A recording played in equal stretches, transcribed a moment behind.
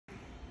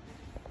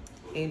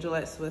Angel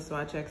at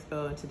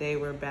SwissWatchExpo, and today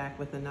we're back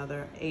with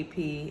another AP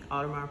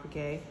Audemars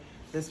Piguet.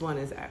 This one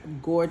is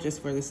gorgeous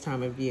for this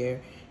time of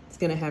year. It's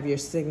going to have your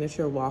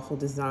signature waffle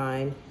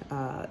design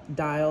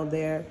dial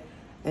there,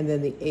 and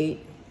then the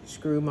 8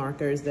 screw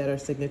markers that are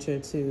signature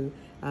to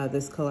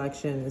this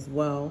collection as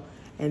well.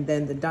 And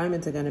then the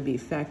diamonds are going to be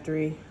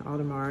factory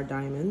Audemars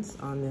diamonds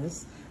on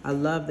this. I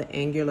love the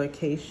angular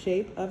case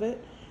shape of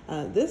it.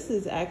 This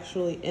is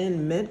actually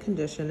in mint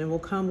condition and will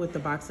come with the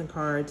boxing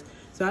cards.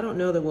 So I don't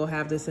know that we'll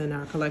have this in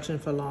our collection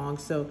for long.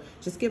 So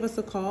just give us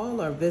a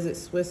call or visit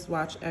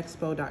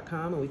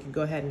SwissWatchExpo.com and we can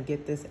go ahead and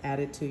get this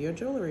added to your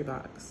jewelry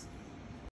box.